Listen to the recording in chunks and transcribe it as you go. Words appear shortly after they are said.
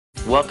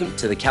Welcome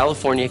to the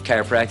California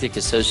Chiropractic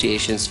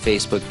Association's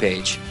Facebook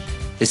page.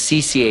 The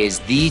CCA is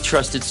the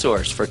trusted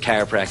source for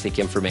chiropractic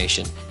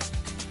information.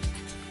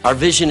 Our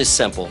vision is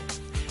simple.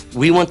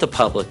 We want the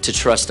public to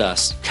trust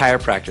us,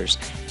 chiropractors,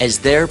 as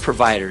their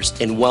providers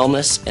in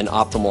wellness and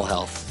optimal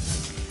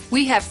health.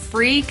 We have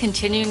free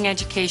continuing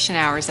education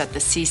hours at the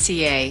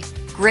CCA.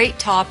 Great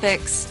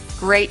topics,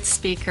 great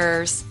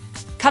speakers.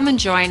 Come and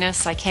join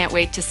us. I can't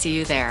wait to see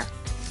you there.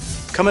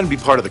 Come and be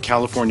part of the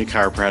California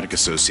Chiropractic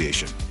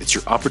Association. It's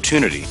your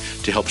opportunity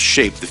to help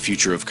shape the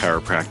future of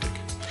chiropractic.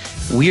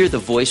 We are the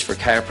voice for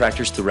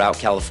chiropractors throughout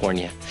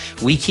California.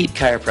 We keep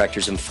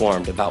chiropractors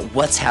informed about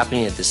what's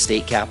happening at the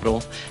state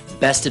capitol,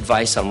 best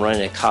advice on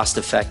running a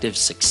cost-effective,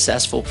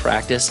 successful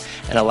practice,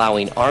 and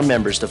allowing our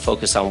members to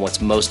focus on what's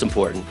most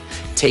important,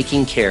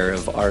 taking care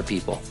of our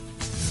people.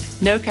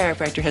 No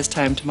chiropractor has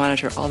time to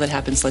monitor all that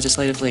happens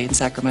legislatively in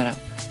Sacramento,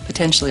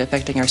 potentially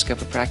affecting our scope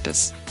of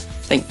practice.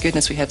 Thank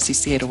goodness we have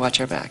CCA to watch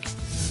our back.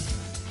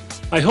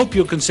 I hope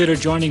you'll consider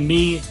joining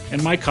me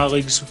and my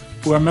colleagues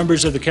who are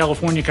members of the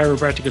California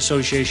Chiropractic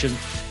Association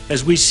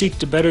as we seek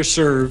to better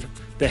serve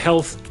the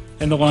health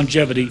and the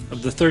longevity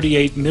of the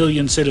 38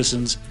 million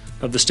citizens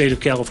of the state of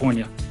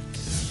California.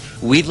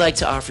 We'd like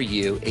to offer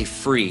you a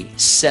free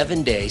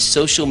 7-day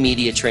social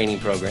media training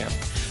program.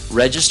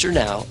 Register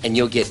now and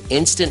you'll get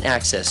instant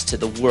access to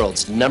the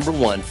world's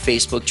 #1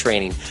 Facebook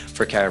training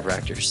for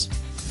chiropractors.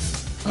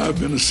 I've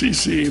been a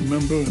CCA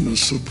member and a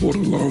supporter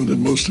longer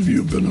than most of you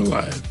have been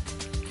alive.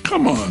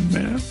 Come on,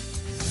 man.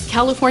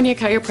 California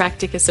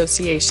Chiropractic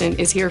Association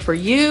is here for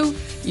you,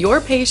 your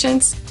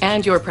patients,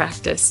 and your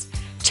practice.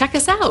 Check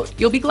us out.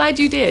 You'll be glad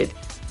you did.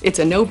 It's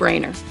a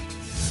no-brainer.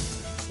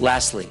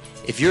 Lastly,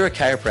 if you're a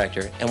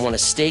chiropractor and want to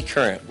stay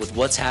current with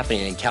what's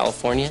happening in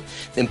California,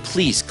 then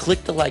please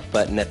click the like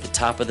button at the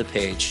top of the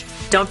page.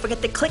 Don't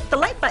forget to click the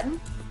like button.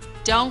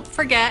 Don't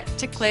forget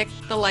to click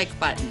the like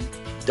button.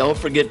 Don't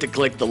forget to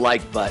click the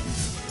like button.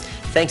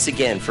 Thanks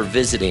again for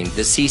visiting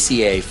the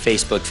CCA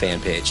Facebook fan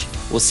page.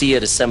 We'll see you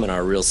at a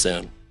seminar real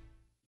soon.